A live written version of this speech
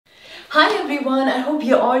Hi everyone, I hope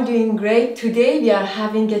you're all doing great. Today we are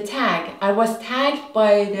having a tag. I was tagged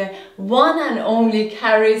by the one and only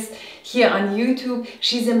Charis here on YouTube.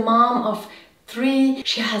 She's a mom of 3.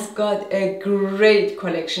 She has got a great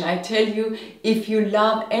collection. I tell you, if you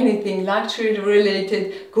love anything luxury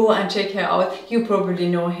related, go and check her out. You probably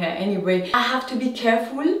know her anyway. I have to be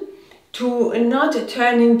careful to not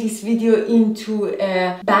turning this video into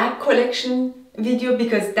a bag collection video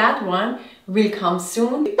because that one will come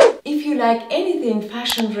soon. If you like anything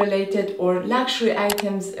fashion related or luxury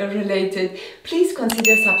items related, please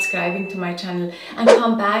consider subscribing to my channel and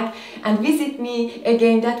come back and visit me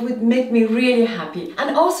again. That would make me really happy.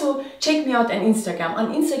 And also check me out on Instagram.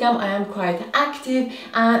 On Instagram I am quite active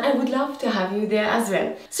and I would love to have you there as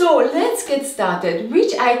well. So let's get started.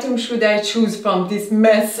 Which item should I choose from this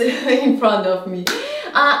mess in front of me?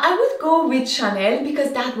 I would go with Chanel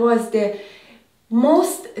because that was the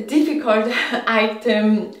most difficult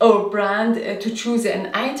item or brand to choose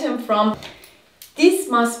an item from. This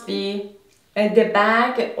must be the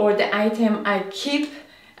bag or the item I keep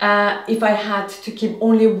if I had to keep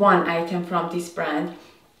only one item from this brand.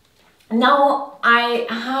 Now I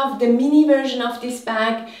have the mini version of this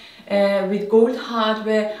bag with gold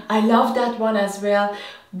hardware. I love that one as well,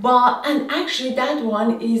 and actually that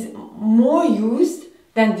one is more used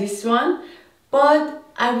than this one, but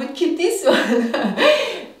I would keep this one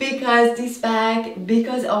because this bag,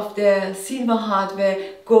 because of the silver hardware,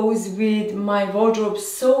 goes with my wardrobe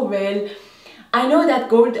so well. I know that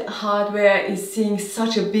gold hardware is seeing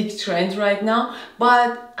such a big trend right now,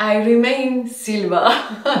 but I remain silver.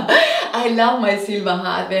 I love my silver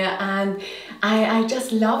hardware and I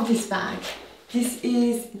just love this bag.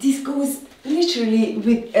 This goes literally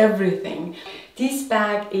with everything. This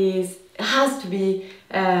bag has to be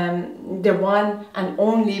the one and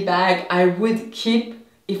only bag I would keep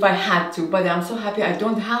if I had to, but I'm so happy I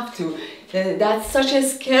don't have to. That's such a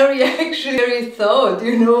scary thought,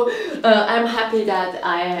 you know. I'm happy that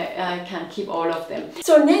I can keep all of them.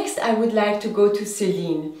 So next I would like to go to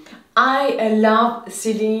Celine. I love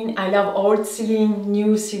Celine. I love old Celine,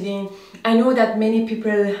 new Celine. I know that many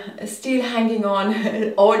people are still hanging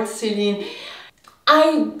on old Celine.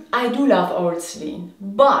 I do love old Celine,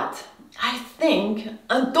 but I think,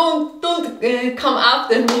 and don't come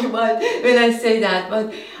after me when I say that,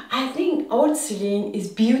 but I think old Celine is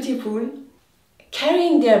beautiful.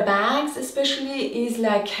 Carrying their bags especially is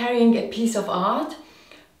like carrying a piece of art,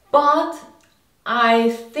 but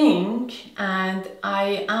I think, and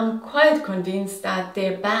I am quite convinced that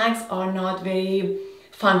their bags are not very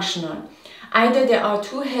functional. Either they are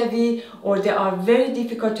too heavy or they are very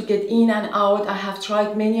difficult to get in and out. I have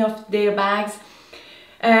tried many of their bags.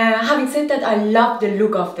 Having said that, I love the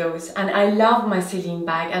look of those and I love my Celine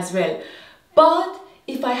bag as well. But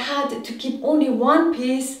if I had to keep only one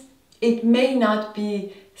piece, it may not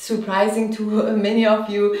be surprising to many of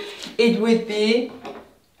you. It would be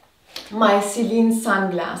my Celine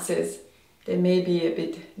sunglasses. They may be a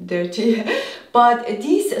bit dirty, but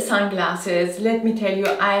these sunglasses, let me tell you,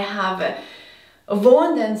 I have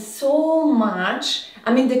worn them so much.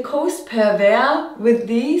 I mean, the cost per wear with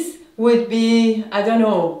these would be, I don't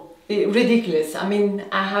know, ridiculous. I mean,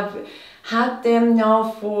 I have had them now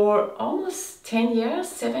for almost 10 years,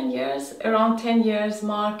 7 years, around 10 years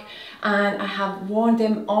mark, and I have worn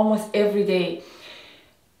them almost every day.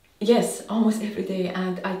 Yes, almost every day,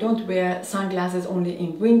 and I don't wear sunglasses only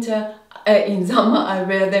in winter. In summer I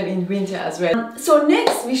wear them in winter as well. So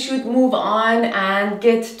next we should move on and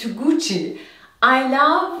get to Gucci.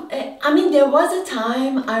 I mean, there was a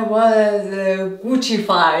time I was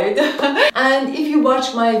Gucci-fied and if you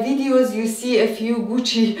watch my videos you see a few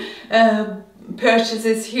Gucci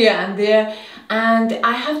purchases here and there, and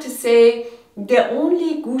I have to say the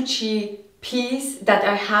only Gucci piece that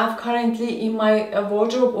I have currently in my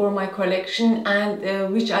wardrobe or my collection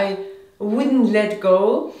and which I wouldn't let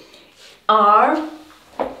go are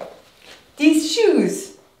these shoes.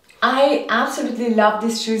 I absolutely love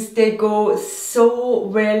these shoes. They go so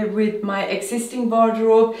well with my existing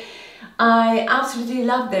wardrobe. I absolutely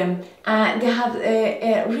love them. They have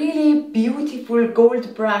a really beautiful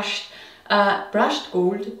gold brushed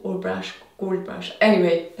gold or gold brush.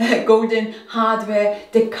 Anyway, golden hardware.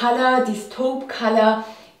 The color, this taupe color,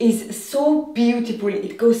 is so beautiful.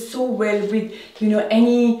 It goes so well with, you know,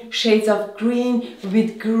 any shades of green,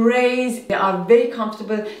 with grays. They are very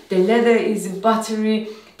comfortable. The leather is buttery.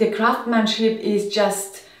 The craftsmanship is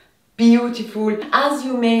just beautiful. As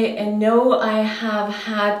you may know, I have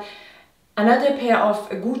had another pair of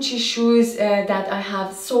Gucci shoes that I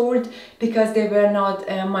have sold because they were not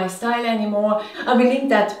my style anymore. I will link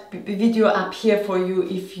that video up here for you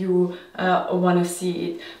if you want to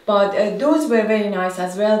see it. But those were very nice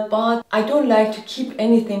as well, but I don't like to keep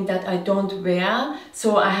anything that I don't wear,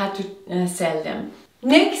 so I had to sell them.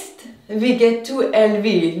 Next we get to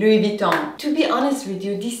LV, Louis Vuitton. To be honest with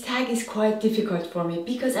you, this tag is quite difficult for me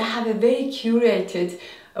because I have a very curated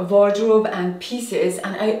wardrobe and pieces,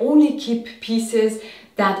 and I only keep pieces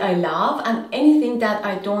that I love, and anything that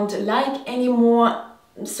I don't like anymore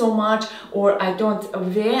so much or I don't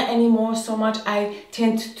wear anymore so much, I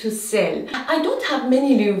tend to sell. I don't have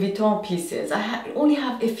many Louis Vuitton pieces. I only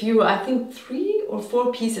have a few, I think 3 or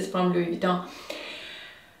 4 pieces from Louis Vuitton.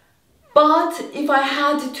 But if I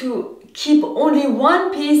had to keep only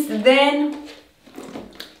one piece, then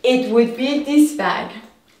it would be this bag.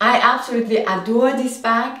 I absolutely adore this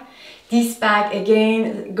bag. This bag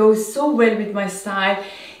again goes so well with my style.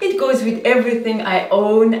 It goes with everything I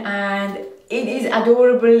own and it is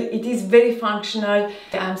adorable. It is very functional.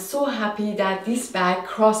 I'm so happy that this bag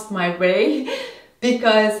crossed my way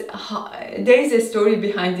because there is a story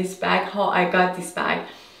behind this bag, how I got this bag.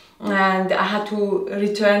 And I had to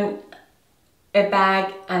return a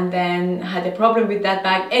bag and then had a problem with that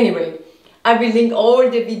bag. Anyway, I will link all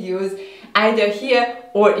the videos either here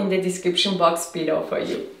or in the description box below for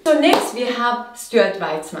you. So next we have Stuart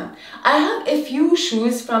Weitzman. I have a few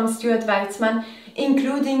shoes from Stuart Weitzman,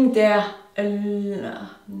 including their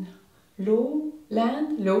Lowlands.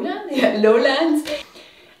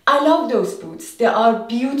 I love those boots. They are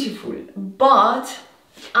beautiful, but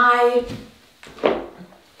I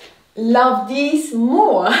love these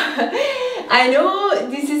more. I know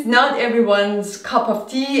this is not everyone's cup of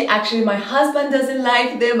tea. Actually, my husband doesn't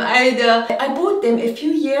like them either. I bought them a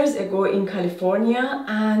few years ago in California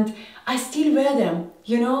and I still wear them,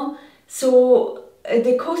 you know. So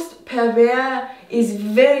the cost per wear is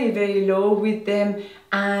very, very low with them,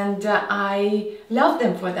 and I love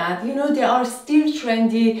them for that. You know, they are still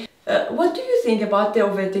trendy. What do you think about the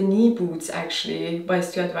over-the-knee boots actually by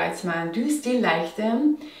Stuart Weitzman? Do you still like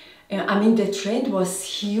them? I mean, the trend was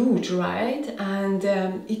huge, right? And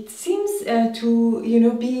it seems to, you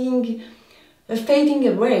know, being fading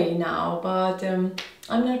away now, but I'm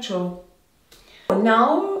not sure.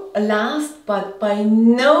 Now, last but by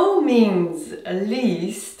no means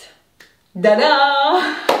least,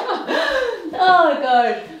 da-da! Oh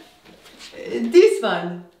gosh, this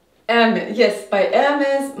one. Yes, by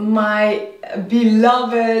Hermes, my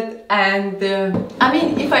beloved, and I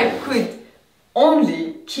mean, if I could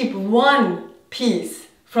only keep one piece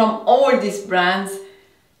from all these brands,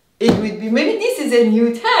 it would be, maybe this is a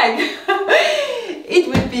new tag, it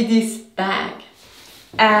would be this bag.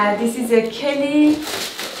 This is a Kelly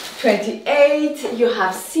 28. You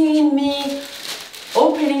have seen me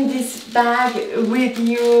opening this bag with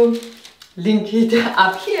you. Link it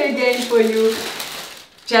up here again for you.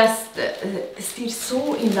 Just still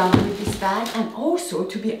so in love with this bag, and also,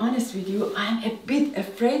 to be honest with you, I'm a bit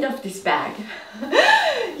afraid of this bag.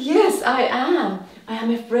 Yes, I am. I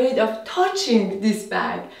am afraid of touching this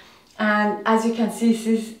bag, and as you can see, this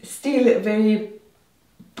is still very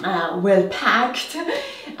well packed.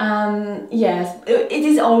 Yes, it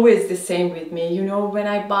is always the same with me. You know, when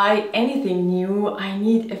I buy anything new, I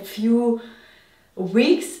need a few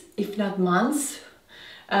weeks, if not months,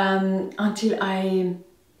 until I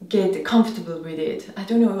get comfortable with it. I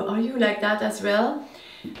don't know, are you like that as well?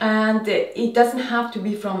 And it doesn't have to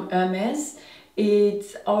be from Hermes.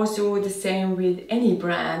 It's also the same with any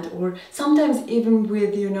brand, or sometimes even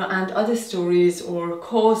with, you know, and other stories or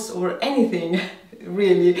COS or anything.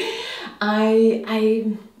 Really, I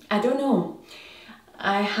don't know.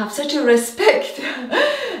 I have such a respect.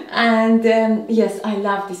 And yes, I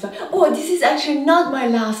love this one. Oh, this is actually not my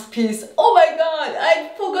last piece. Oh my god,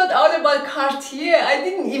 I forgot all about Cartier. I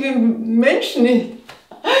didn't even mention it.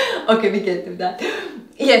 Okay, we get to that.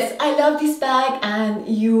 Yes, I love this bag, and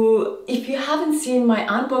if you haven't seen my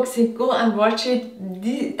unboxing, go and watch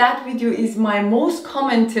it. That video is my most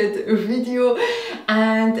commented video.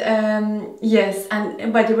 And yes,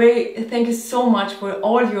 and by the way, thank you so much for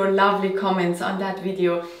all your lovely comments on that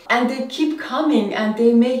video. And they keep coming and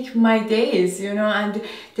they make my days, you know, and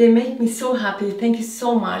they make me so happy. Thank you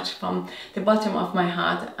so much from the bottom of my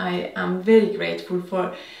heart. I am very grateful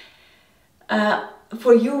for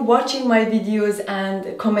you watching my videos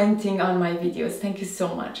and commenting on my videos. Thank you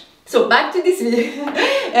so much. So back to this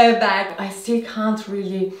bag. I still can't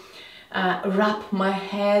really wrap my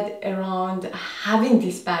head around having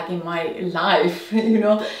this bag in my life, you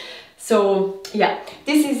know. So yeah,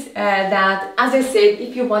 this is that. As I said,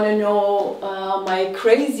 if you want to know my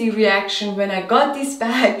crazy reaction when I got this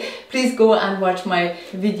bag, please go and watch my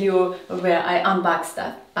video where I unboxed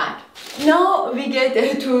that bag. Now we get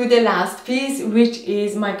to the last piece, which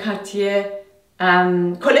is my Cartier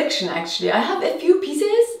collection. Actually, I have a few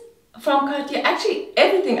pieces from Cartier. Actually,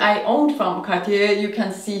 everything I owned from Cartier you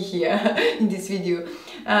can see here in this video.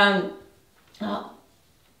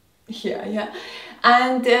 Here, yeah,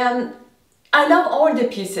 and I love all the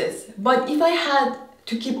pieces, but if I had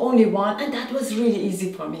to keep only one, and that was really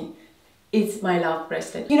easy for me, it's my love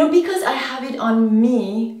bracelet. You know, because I have it on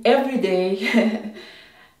me every day,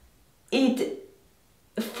 it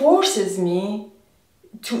forces me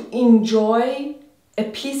to enjoy a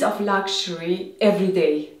piece of luxury every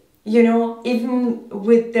day. You know, even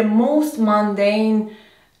with the most mundane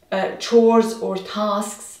chores or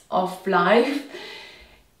tasks of life,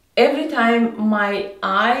 every time my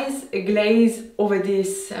eyes glaze over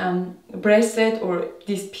this bracelet or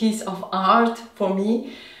this piece of art, for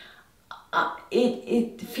me,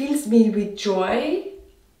 it fills me with joy.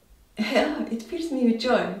 Yeah, it fills me with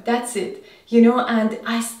joy. That's it. You know, and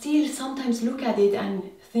I still sometimes look at it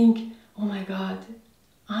and think, oh my God,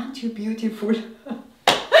 aren't you beautiful?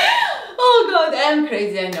 Oh God, I'm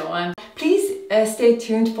crazy, I know. Please stay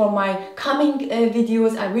tuned for my coming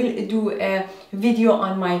videos. I will do a video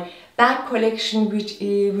on my bag collection, which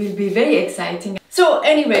will be very exciting. So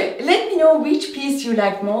anyway, let me know which piece you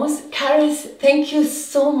like most. Charis, thank you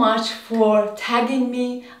so much for tagging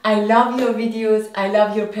me. I love your videos. I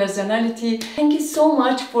love your personality. Thank you so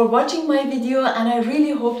much for watching my video, and I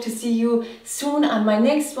really hope to see you soon on my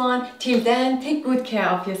next one. Till then, take good care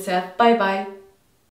of yourself. Bye bye.